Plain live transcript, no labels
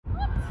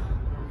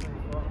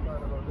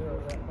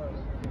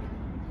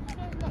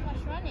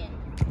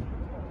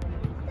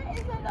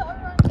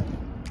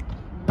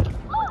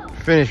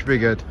Finish,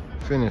 big head.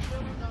 Finish.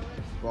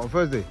 What, on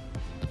Thursday?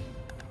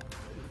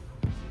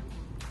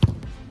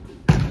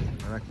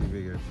 Unlucky,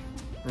 big head.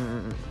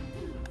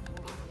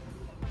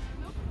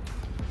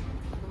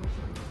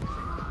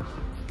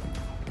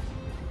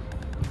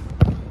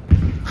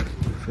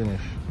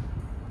 Finish.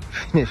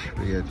 Finish,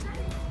 big head.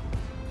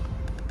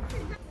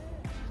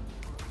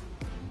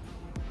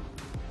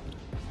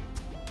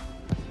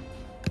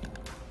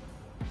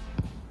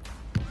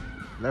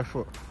 Left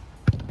foot.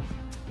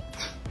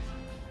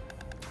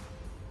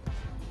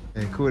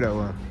 Hey, cool that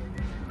one.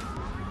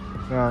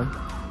 Go on.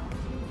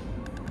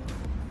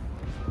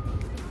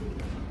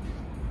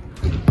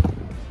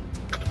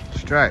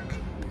 Strike.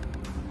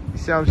 You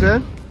see what I'm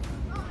saying?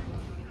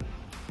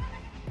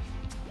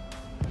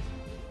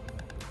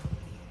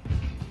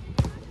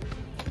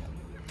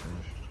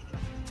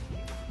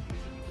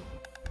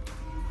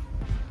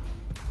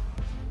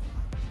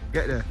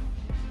 Get there.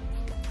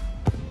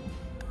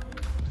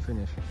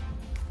 Finish.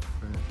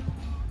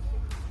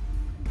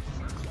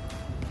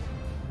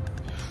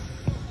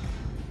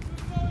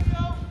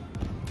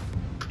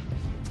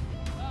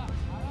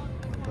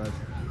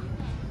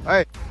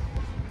 Hey.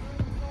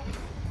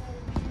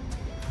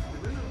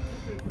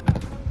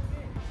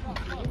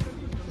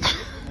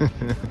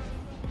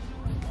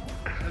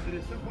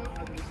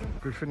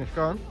 Good finish,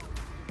 go on.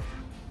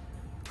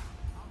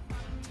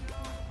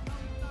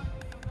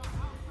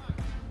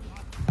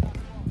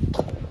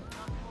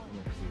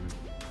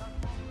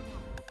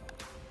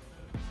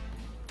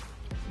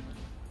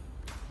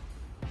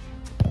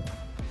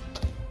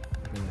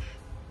 Finish.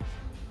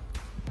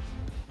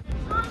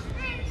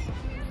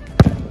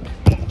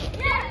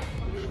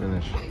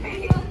 Finish.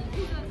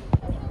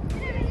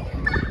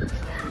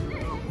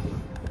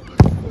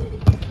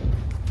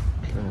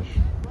 Finish.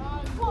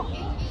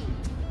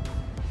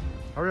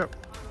 Hurry up.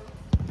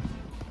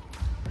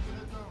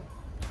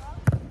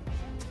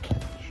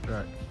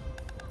 Strike.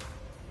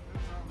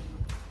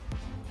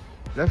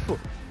 Left foot.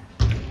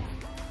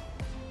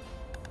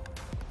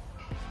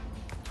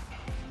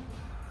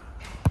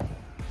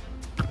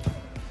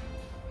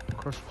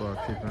 Crossbar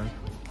kick, man.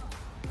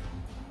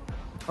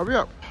 Hurry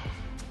up.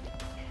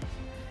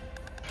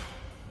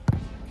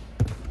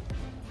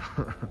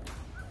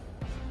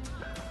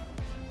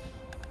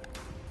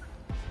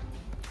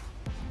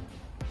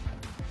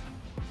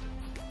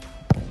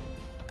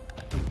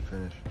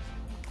 Finish.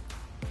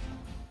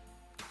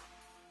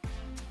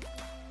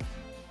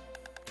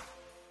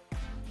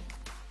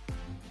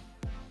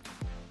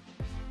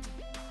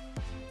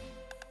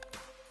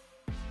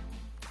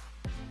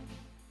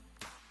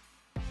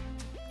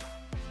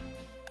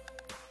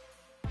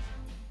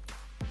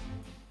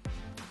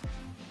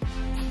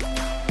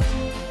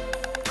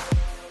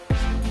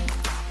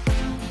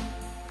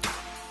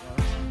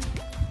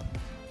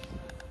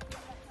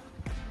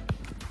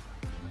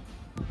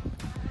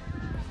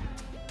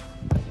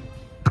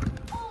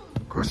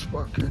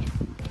 Crossbar kid.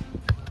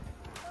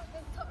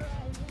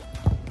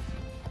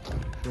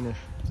 Finish.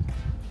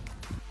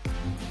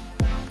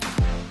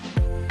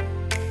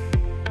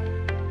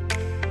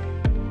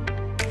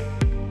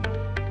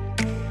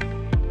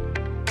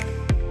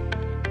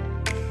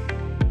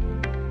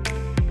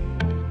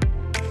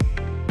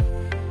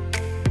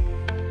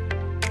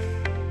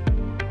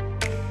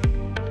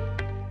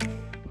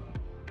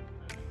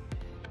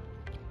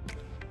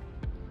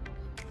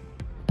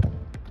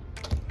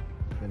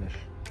 Finish.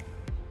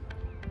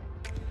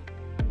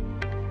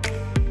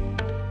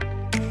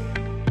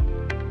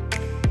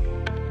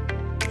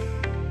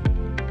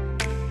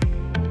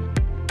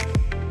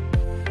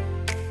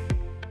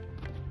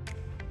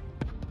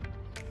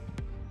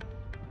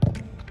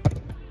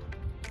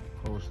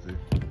 Posty.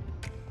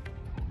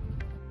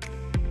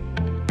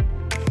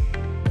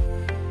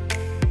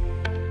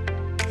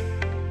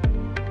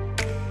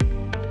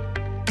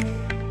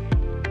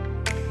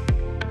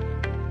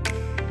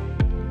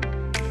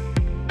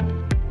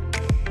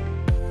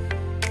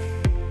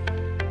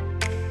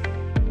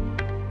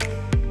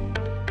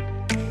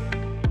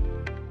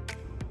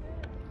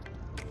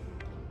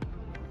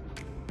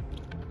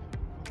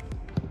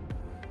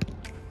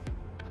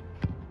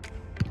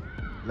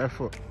 Left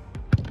foot.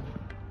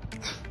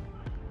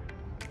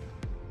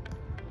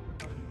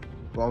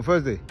 What, on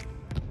Thursday?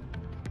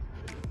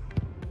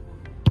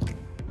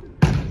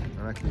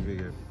 Unlucky, big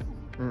head.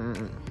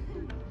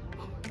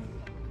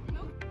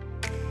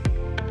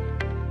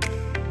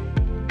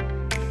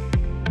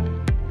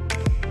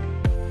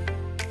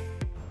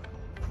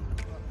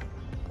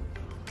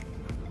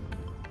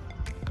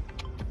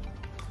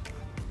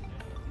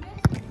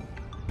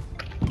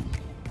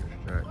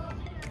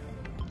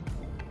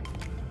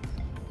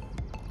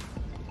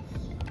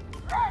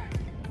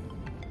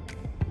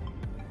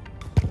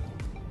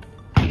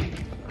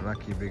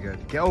 Lucky, big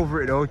head. Get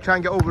over it though. Try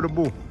and get over the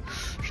ball.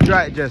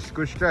 Strike, Jess.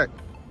 Good strike.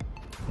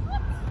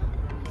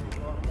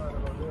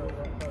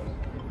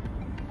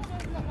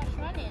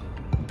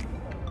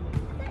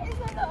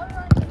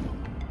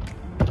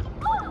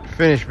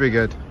 Finish, big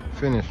head.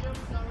 Finish.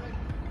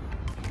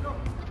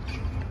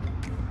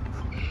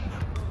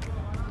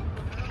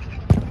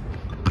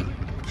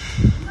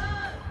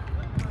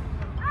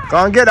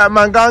 Go and get that,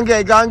 man. Go and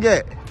get it. Go and get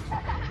it.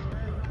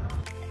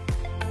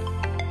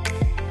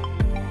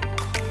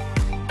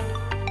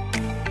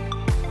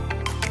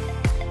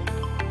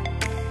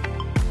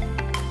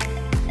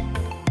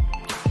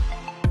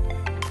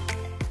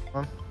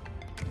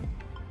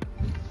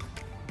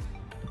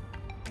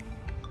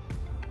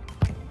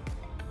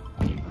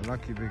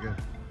 Unlucky, bigger.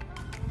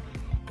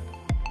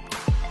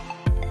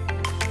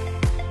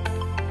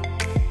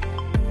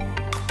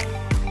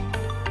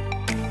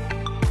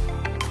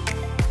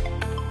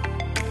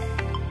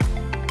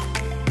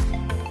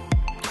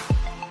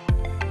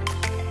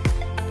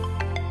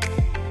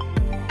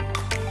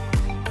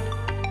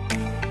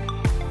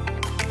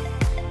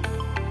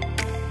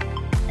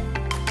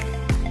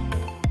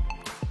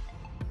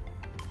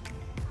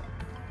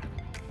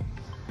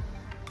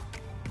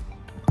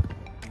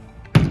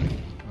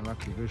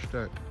 Unlucky, good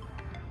strike.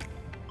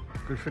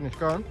 Good finish,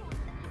 go on.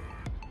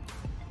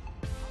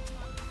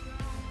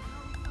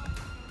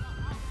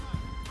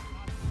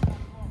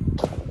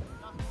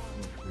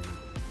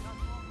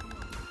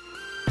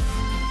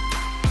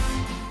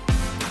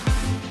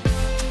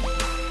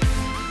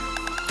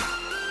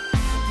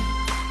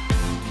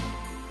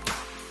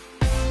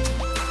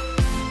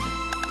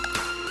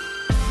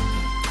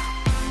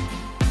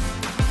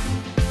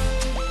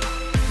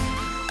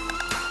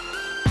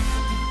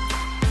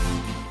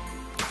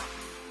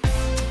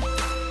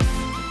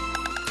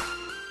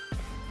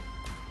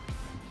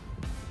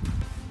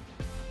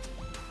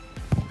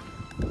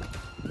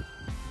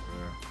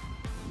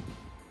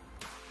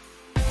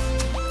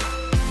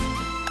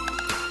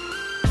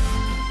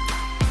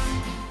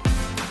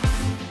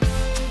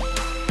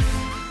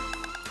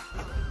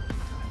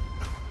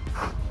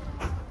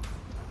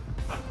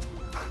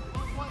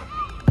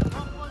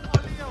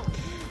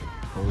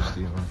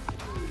 Posty, man.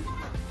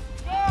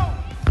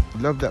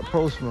 Love that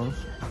post, man.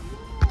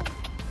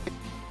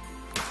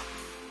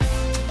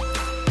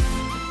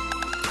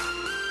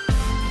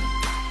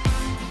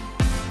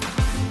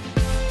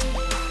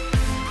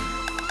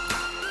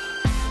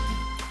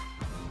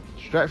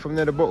 Straight from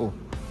near the bottle.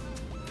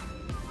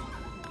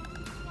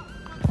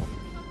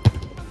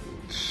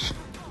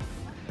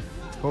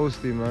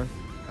 Posty, man.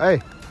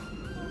 Hey.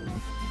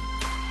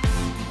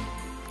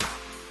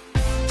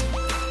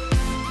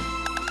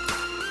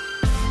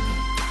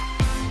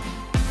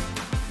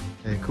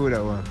 Hey, cool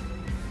that one.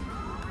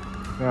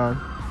 Go on.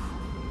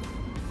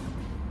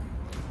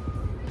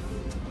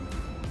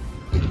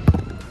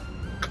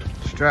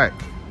 Strike.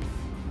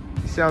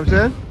 You see what I'm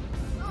saying?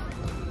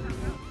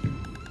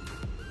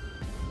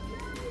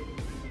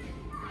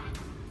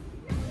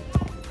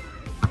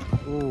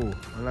 Oh,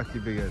 unlucky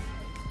big head.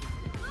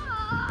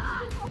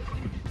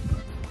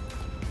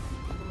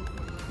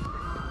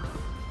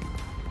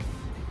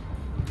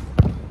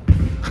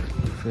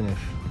 Finish.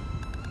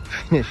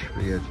 Finish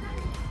big head.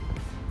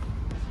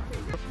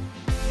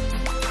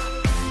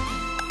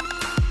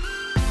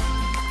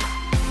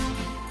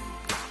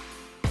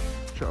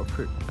 Shut up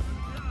quick.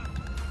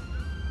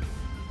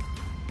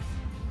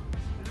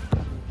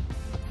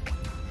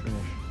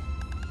 Finish.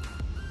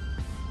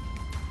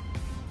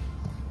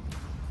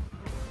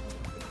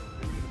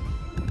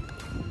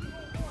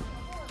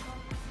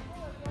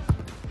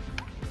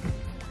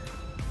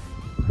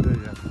 There you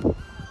go.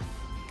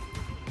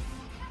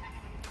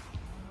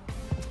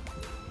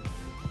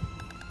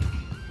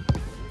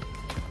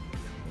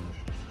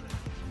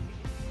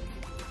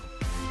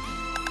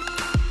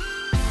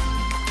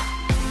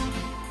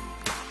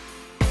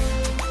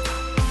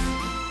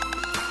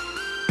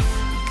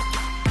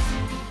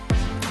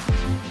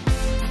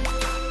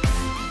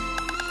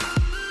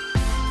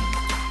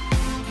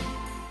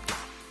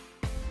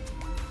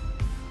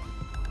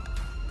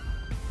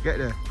 Get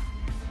there.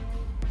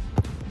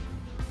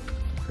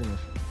 Finish.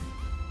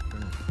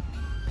 Finish.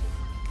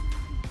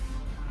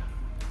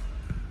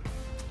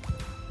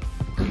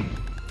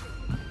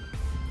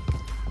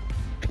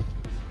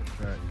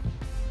 Right.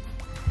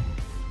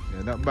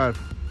 Yeah, not bad.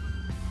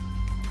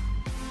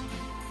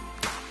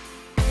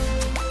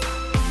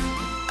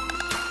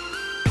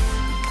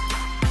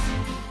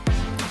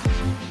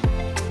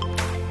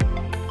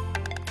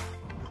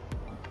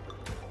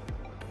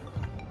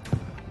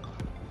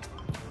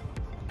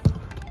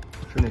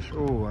 Finish.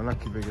 Oh,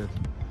 unlucky big head.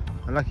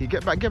 Unlucky.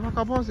 Get back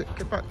up, pause it.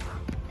 Get back.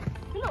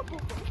 Not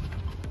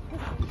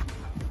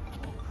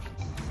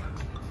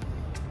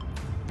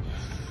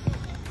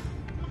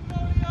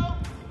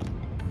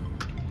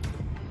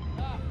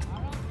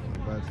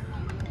bad.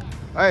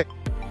 Hey.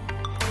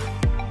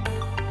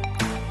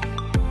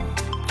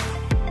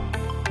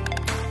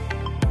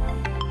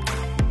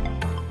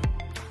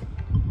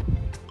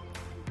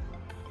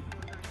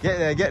 Get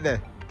there, get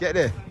there, get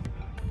there.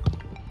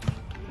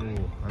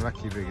 Oh,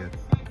 unlucky big head.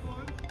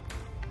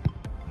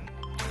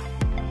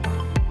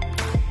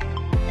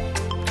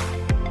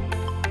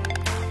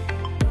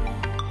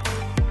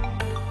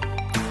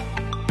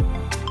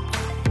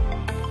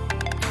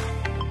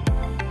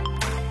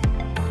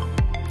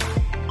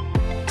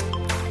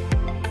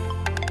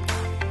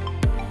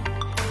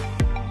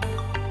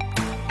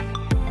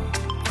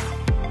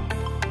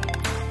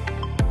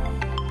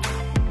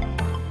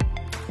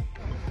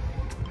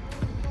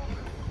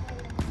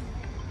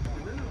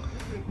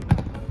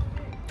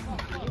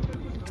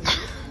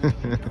 Finish.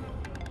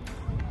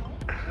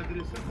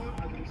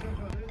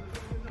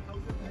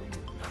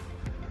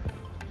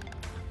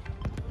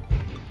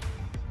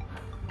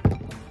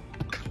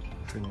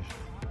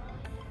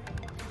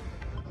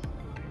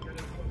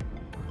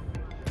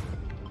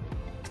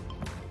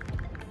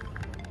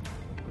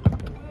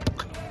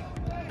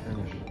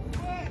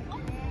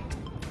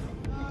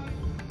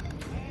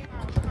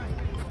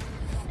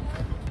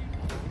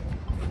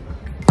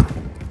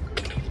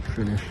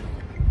 Finish.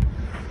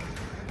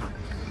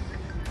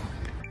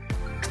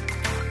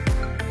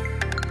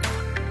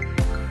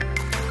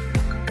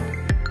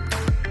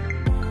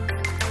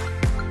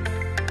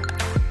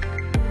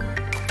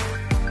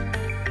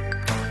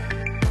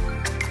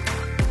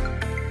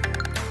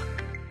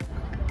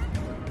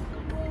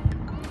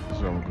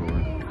 So I'm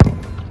going.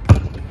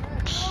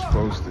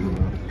 Posty,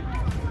 man.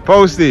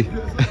 Posty!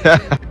 Yeah.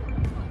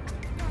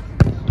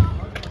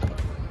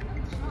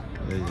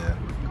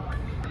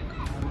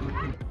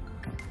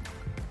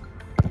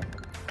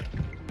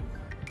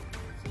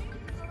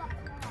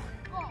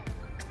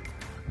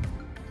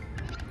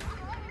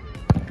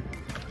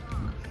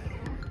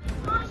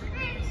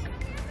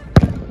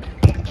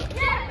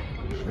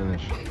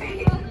 Finish.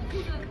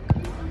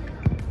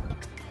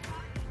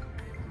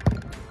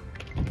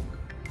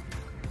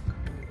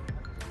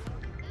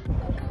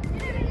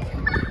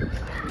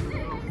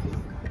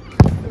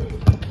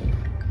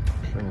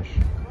 Finish.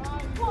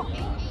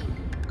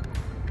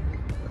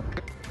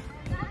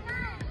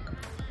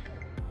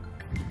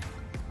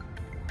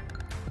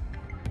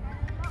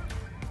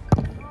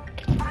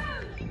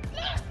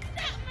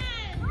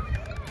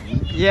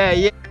 Yeah.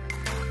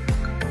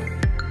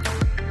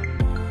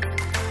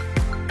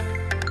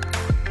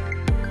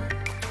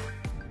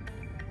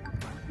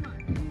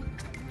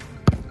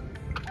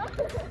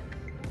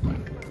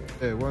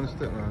 Yeah, one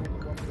step, man.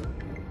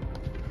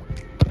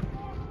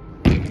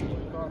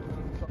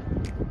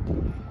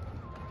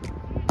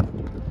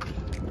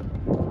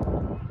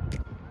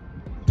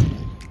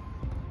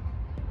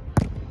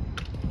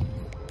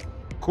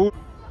 Cool.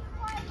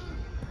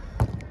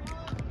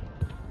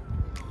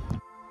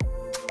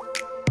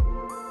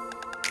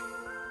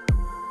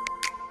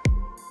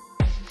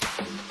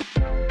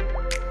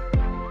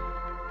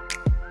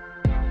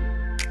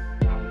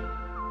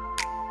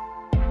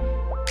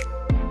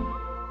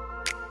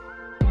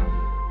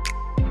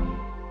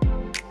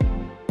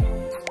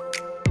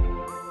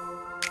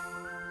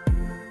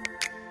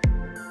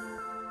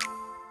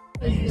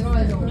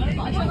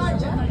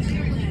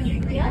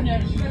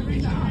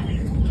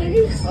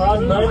 आज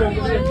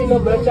 950 का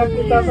match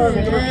कितना था,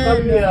 लेकिन कल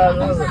भी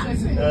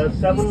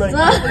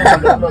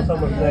 790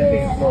 समझ